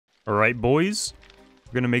Alright, boys.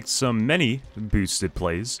 We're gonna make some many boosted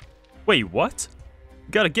plays. Wait, what?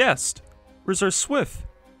 Got a guest. Where's our Swift?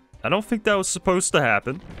 I don't think that was supposed to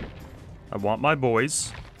happen. I want my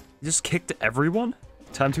boys. You just kicked everyone?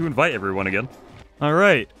 Time to invite everyone again.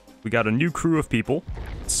 Alright, we got a new crew of people.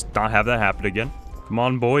 Let's not have that happen again. Come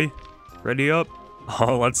on, boy. Ready up?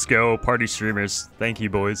 Oh, let's go. Party streamers. Thank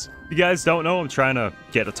you, boys. If you guys don't know, I'm trying to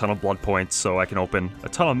get a ton of blood points so I can open a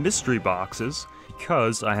ton of mystery boxes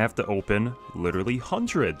because I have to open literally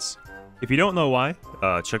hundreds. If you don't know why,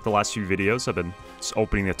 check the last few videos. I've been just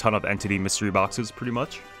opening a ton of entity mystery boxes pretty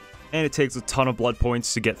much. And it takes a ton of blood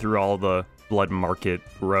points to get through all the blood market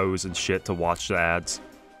rows and shit to watch the ads.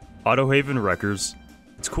 Autohaven Wreckers.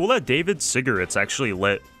 It's cool that David's cigarette's actually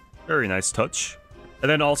lit. Very nice touch. And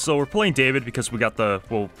then also, we're playing David because we got the,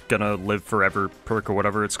 well, gonna live forever perk or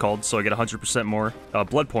whatever it's called, so I get 100% more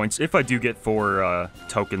blood points if I do get 4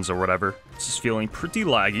 tokens or whatever. It's just feeling pretty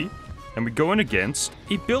laggy. And we go in against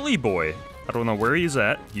a Billy boy. I don't know where he's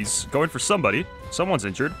at. He's going for somebody. Someone's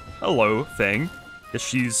injured. Hello, thing. Guess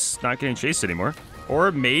she's not getting chased anymore.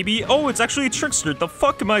 Or maybe, oh, it's actually a trickster. The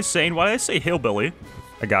fuck am I saying? Why did I say hillbilly?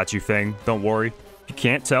 I got you, thing. Don't worry. If you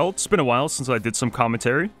can't tell, it's been a while since I did some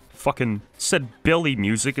commentary. Fucking said Billy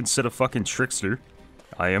music instead of fucking trickster.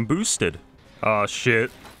 I am boosted. Aw,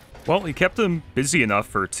 shit. Well, he kept him busy enough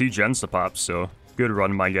for 2 gens to pop, so good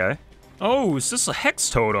run, my guy. Oh, is this a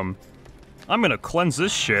hex totem? I'm gonna cleanse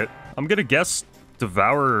this shit. I'm gonna guess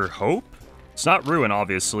Devour Hope? It's not Ruin,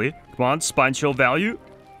 obviously. Come on, Spine Chill value.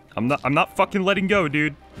 I'm not fucking letting go,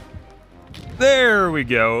 dude. There we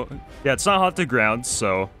go. Yeah, it's not Haunted Grounds,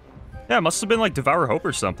 so... yeah, it must have been like Devour Hope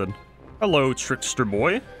or something. Hello, trickster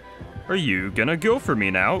boy. Are you gonna go for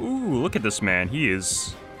me now? Ooh, look at this man. He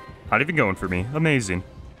is not even going for me. Amazing.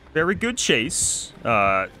 Very good chase.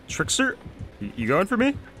 Trickster? You going for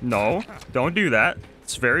me? No, don't do that.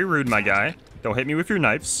 It's very rude, my guy. Don't hit me with your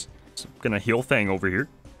knives. So I'm gonna heal Thing over here.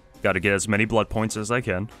 Gotta get as many blood points as I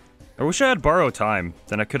can. I wish I had borrow time.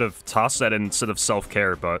 Then I could have tossed that in instead of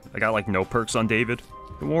self-care, but I got like no perks on David.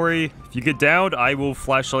 Don't worry. If you get downed, I will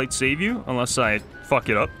flashlight save you, unless I fuck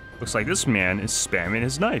it up. Looks like this man is spamming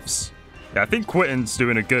his knives. Yeah, I think Quentin's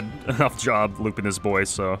doing a good enough job looping this boy,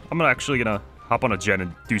 so I'm actually gonna hop on a gen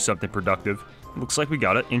and do something productive. Looks like we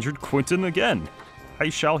got it. Injured Quentin again. I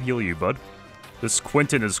shall heal you, bud. This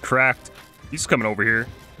Quentin is cracked. He's coming over here.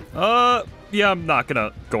 Yeah, I'm not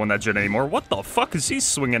gonna go on that gen anymore. What the fuck is he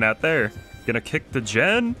swinging at there? Gonna kick the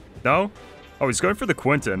gen? No? Oh, he's going for the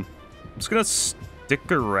Quentin. I'm just gonna stick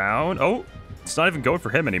around. Oh, it's not even going for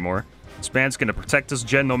him anymore. This man's gonna protect his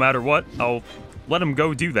gen no matter what. I'll let him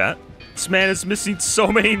go do that. This man is missing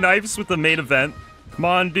so many knives with the main event. Come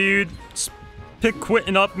on, dude. Just pick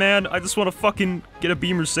Quentin up, man. I just want to fucking get a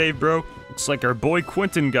beamer save, bro. Looks like our boy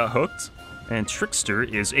Quentin got hooked. And Trickster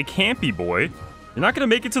is a campy boy. You're not gonna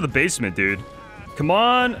make it to the basement, dude. Come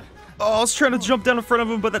on. Oh, I was trying to jump down in front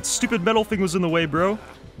of him, but that stupid metal thing was in the way, bro.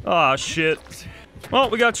 Aw, shit. Well,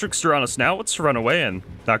 we got Trickster on us now. Let's run away and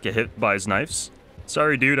not get hit by his knives.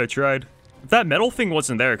 Sorry, dude, I tried. If that metal thing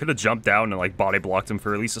wasn't there, I could have jumped down and, like, body blocked him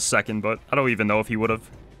for at least a second, but I don't even know if he would have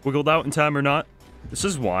wiggled out in time or not. This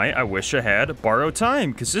is why I wish I had borrowed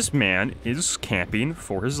time, because this man is camping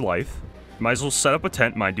for his life. Might as well set up a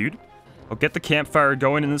tent, my dude. I'll get the campfire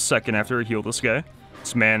going in a second after I heal this guy.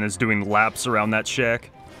 This man is doing laps around that shack.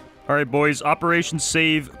 Alright, boys, Operation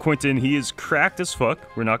Save Quentin. He is cracked as fuck.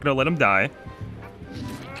 We're not gonna let him die.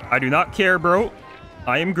 I do not care, bro.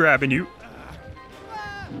 I am grabbing you.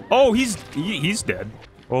 Oh, he's dead.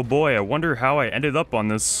 Oh boy, I wonder how I ended up on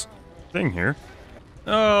this thing here.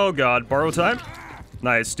 Oh god, borrow time?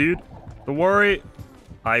 Nice, dude. Don't worry.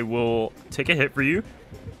 I will take a hit for you.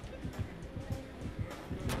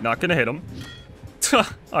 Not gonna hit him.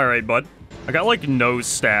 Alright, bud. I got like no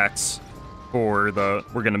stacks for the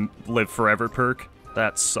we're gonna live forever perk.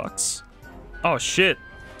 That sucks. Oh shit.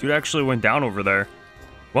 Dude actually went down over there.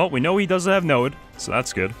 Well, we know he doesn't have node, so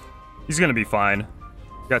that's good. He's gonna be fine.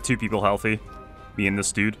 Got 2 people healthy. Me and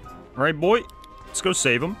this dude. Alright, boy. Let's go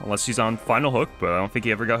save him. Unless he's on final hook, but I don't think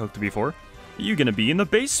he ever got hooked before. You gonna be in the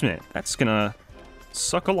basement. That's gonna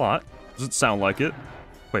suck a lot. Doesn't sound like it.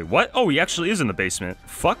 Wait, what? Oh, he actually is in the basement.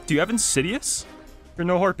 Fuck, do you have Insidious? You're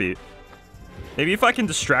no heartbeat. Maybe if I can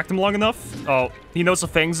distract him long enough. Oh, he knows the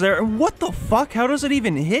thing's there. And what the fuck? How does it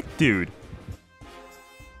even hit, dude?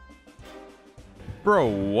 Bro,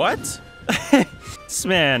 what? This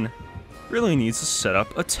man really needs to set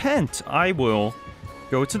up a tent. I will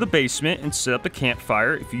go to the basement and set up a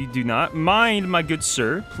campfire. If you do not mind, my good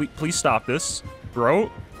sir, please stop this. Bro,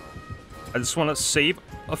 I just want to save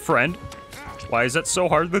a friend. Why is that so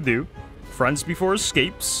hard to do? Friends before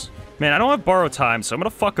escapes. Man, I don't have borrow time, so I'm gonna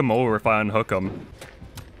fuck him over if I unhook him.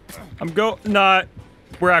 Nah,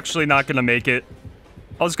 we're actually not gonna make it.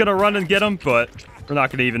 I was gonna run and get him, but we're not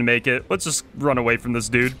gonna even make it. Let's just run away from this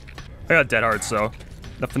dude. I got dead hearts, so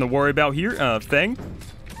nothing to worry about here. Fang,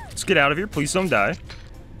 let's get out of here. Please don't die.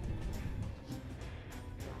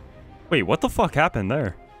 Wait, what the fuck happened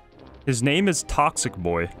there? His name is Toxic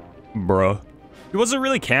Boy. Bruh. He wasn't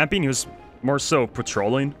really camping, he was more so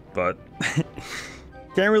patrolling, but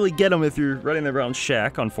can't really get him if you're running around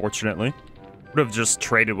shack, unfortunately. Would have just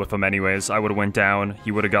traded with him anyways. I would have went down,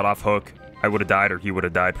 he would have got off hook, I would have died, or he would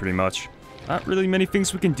have died pretty much. Not really many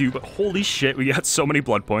things we can do, but holy shit, we got so many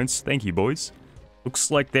blood points. Thank you, boys.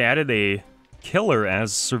 Looks like they added a killer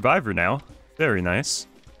as survivor now. Very nice.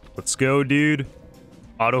 Let's go, dude.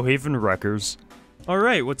 Auto Haven Wreckers.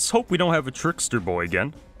 Alright, let's hope we don't have a Trickster Boy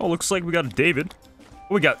again. Oh, looks like we got a David.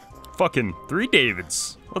 Oh, we got fucking 3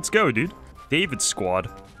 Davids. Let's go, dude. David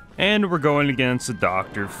squad. And we're going against a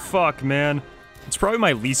Doctor. Fuck, man. It's probably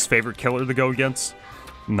my least favorite killer to go against.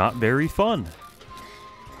 Not very fun.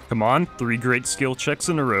 Come on, 3 great skill checks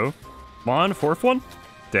in a row. Come on, 4th one?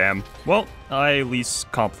 Damn. Well, I at least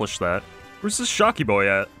accomplished that. Where's this Shocky Boy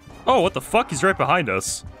at? Oh, what the fuck? He's right behind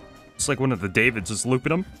us. It's like one of the Davids is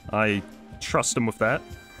looping him. I trust him with that.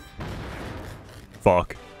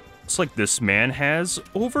 Fuck. Looks like this man has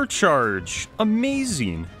overcharge.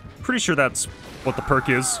 Amazing. Pretty sure that's what the perk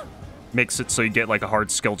is. Makes it so you get like a hard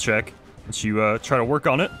skill check once you try to work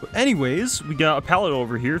on it. But anyways, we got a pallet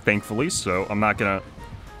over here, thankfully, so I'm not gonna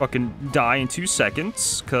fucking die in 2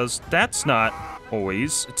 seconds, because that's not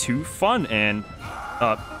always too fun. And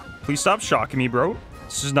please stop shocking me, bro.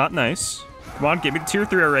 This is not nice. Come on, get me to tier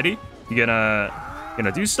 3 already. You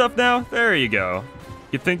gonna do stuff now? There you go.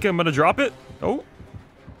 You think I'm gonna drop it? Oh,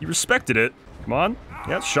 you respected it. Come on.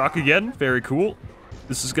 Yeah, shock again. Very cool.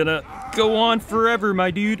 This is gonna go on forever,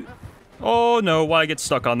 my dude. Oh no, why I get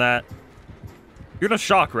stuck on that? You're gonna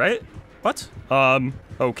shock, right? What?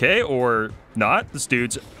 Okay, or not. This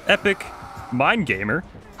dude's epic mind gamer.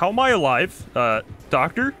 How am I alive?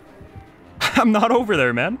 Doctor? I'm not over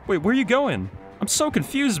there, man. Wait, where are you going? I'm so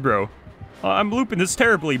confused, bro. I'm looping this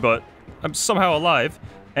terribly, but I'm somehow alive.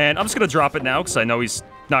 And I'm just gonna drop it now, because I know he's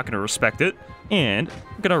not gonna respect it. And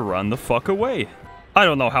I'm gonna run the fuck away. I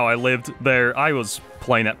don't know how I lived there. I was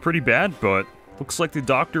playing that pretty bad, but looks like the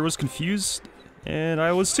Doctor was confused, and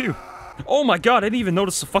I was too. Oh my god, I didn't even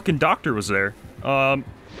notice the fucking Doctor was there.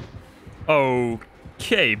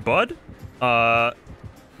 Okay, bud. I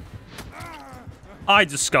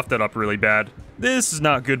just scuffed that up really bad. This is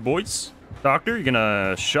not good, boys. Doctor, you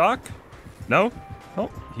gonna shock? No? Oh,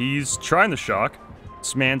 he's trying to shock.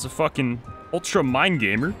 This man's a fucking ultra mind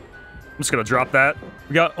gamer. I'm just gonna drop that.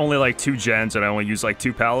 We got only like 2 gens and I only use like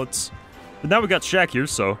 2 pallets. But now we got Shaq here,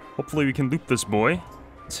 so hopefully we can loop this boy.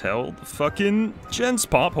 Tell the fucking gens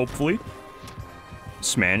pop, hopefully.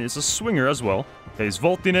 This man is a swinger as well. Okay, he's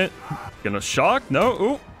vaulting it. Gonna shock? No?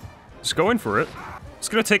 Ooh. Just going for it. It's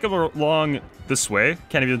gonna take him along this way.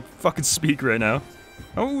 Can't even fucking speak right now.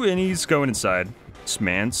 Oh, and he's going inside. This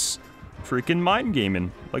man's freaking mind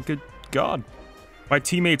gaming like a god. My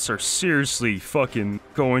teammates are seriously fucking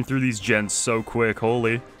going through these gens so quick.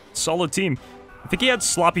 Holy. Solid team. I think he had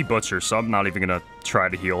Sloppy Butcher, so I'm not even gonna try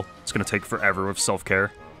to heal. It's gonna take forever with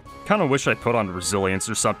self-care. Kinda wish I put on Resilience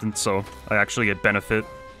or something so I actually get benefit,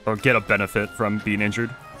 or get a benefit from being injured.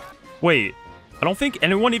 Wait, I don't think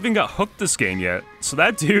anyone even got hooked this game yet. So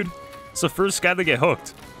that dude is the first guy to get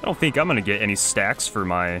hooked. I don't think I'm gonna get any stacks for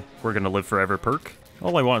my We're Gonna Live Forever perk.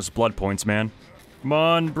 All I want is blood points, man. Come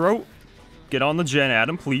on, bro. Get on the gen,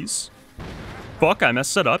 Adam, please. Fuck, I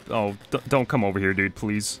messed it up. Oh, don't come over here, dude,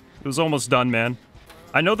 please. It was almost done, man.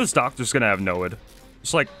 I know this Doctor's gonna have Noed.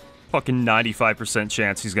 It's like fucking 95%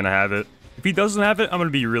 chance he's gonna have it. If he doesn't have it, I'm gonna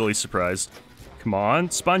be really surprised. Come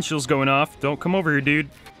on, Spine Shield's going off. Don't come over here, dude.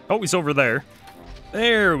 Oh, he's over there.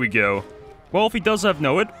 There we go. Well, if he does have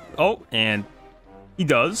Noed. Oh, and he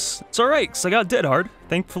does. It's alright, because I got dead hard.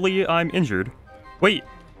 Thankfully, I'm injured. Wait,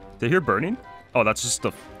 did I hear burning? Oh, that's just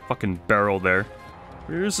the fucking barrel there.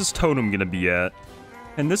 Where's this totem gonna be at?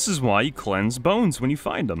 And this is why you cleanse bones when you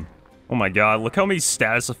find them. Oh my god, look how many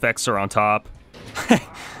status effects are on top.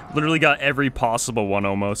 Literally got every possible one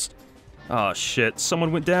almost. Oh shit,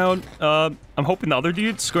 someone went down. I'm hoping the other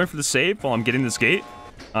dude's going for the save while I'm getting this gate.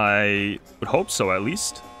 I would hope so, at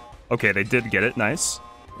least. Okay, they did get it, nice.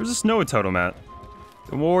 Where's this Noah totem at?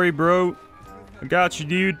 Don't worry, bro. I got you,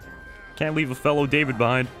 dude. Can't leave a fellow David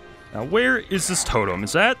behind. Now, where is this totem?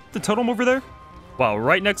 Is that the totem over there? Wow,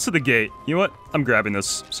 right next to the gate. You know what? I'm grabbing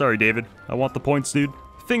this. Sorry, David. I want the points, dude.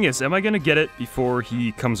 Thing is, am I gonna get it before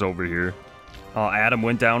he comes over here? Adam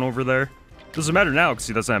went down over there. Doesn't matter now because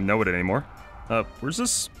he doesn't have no-it anymore. Where's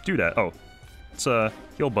this dude at? Oh, it's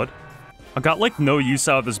heal, bud. I got like no use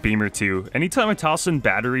out of this beamer too. Anytime I toss in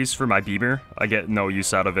batteries for my beamer, I get no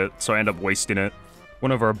use out of it, so I end up wasting it.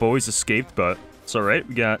 One of our boys escaped, but it's alright.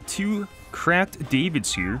 We got 2 cracked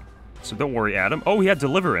Davids here, so don't worry, Adam. Oh, he had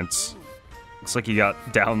deliverance. Looks like he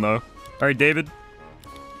got down though. Alright, David.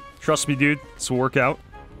 Trust me, dude. This will work out.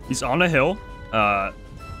 He's on a hill.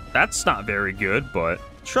 That's not very good, but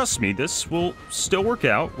trust me, this will still work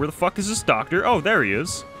out. Where the fuck is this doctor? Oh, there he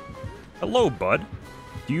is. Hello, bud.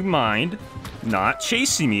 Do you mind not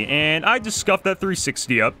chasing me? And I just scuffed that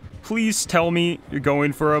 360 up. Please tell me you're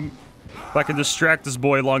going for him. If I can distract this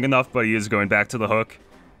boy long enough, but he is going back to the hook.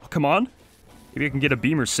 Oh, come on. Maybe I can get a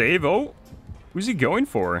beamer save. Oh, who's he going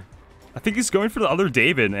for? I think he's going for the other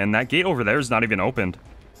David, and that gate over there is not even opened.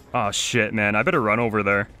 Oh, shit, man. I better run over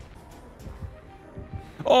there.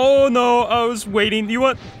 Oh, no. I was waiting. You know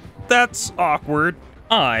what? That's awkward.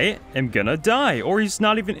 I am gonna die, or he's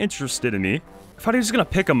not even interested in me. I thought he was gonna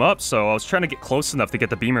pick him up, so I was trying to get close enough to get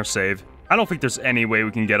the beamer save. I don't think there's any way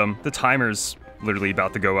we can get him. The timer's literally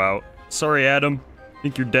about to go out. Sorry, Adam. I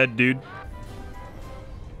think you're dead, dude.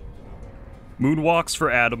 Moonwalks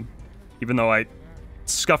for Adam. Even though I'm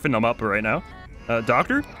scuffing him up right now.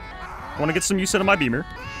 Doctor? Want to get some use out of my beamer?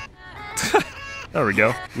 There we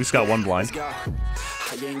go. We just got one blind.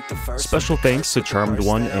 Special thanks to Charmed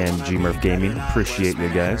One and Gmurph Gaming. Appreciate you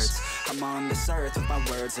guys. I'm on this earth with my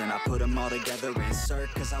words and I put them all together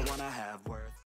insert 'cause I wanna have words.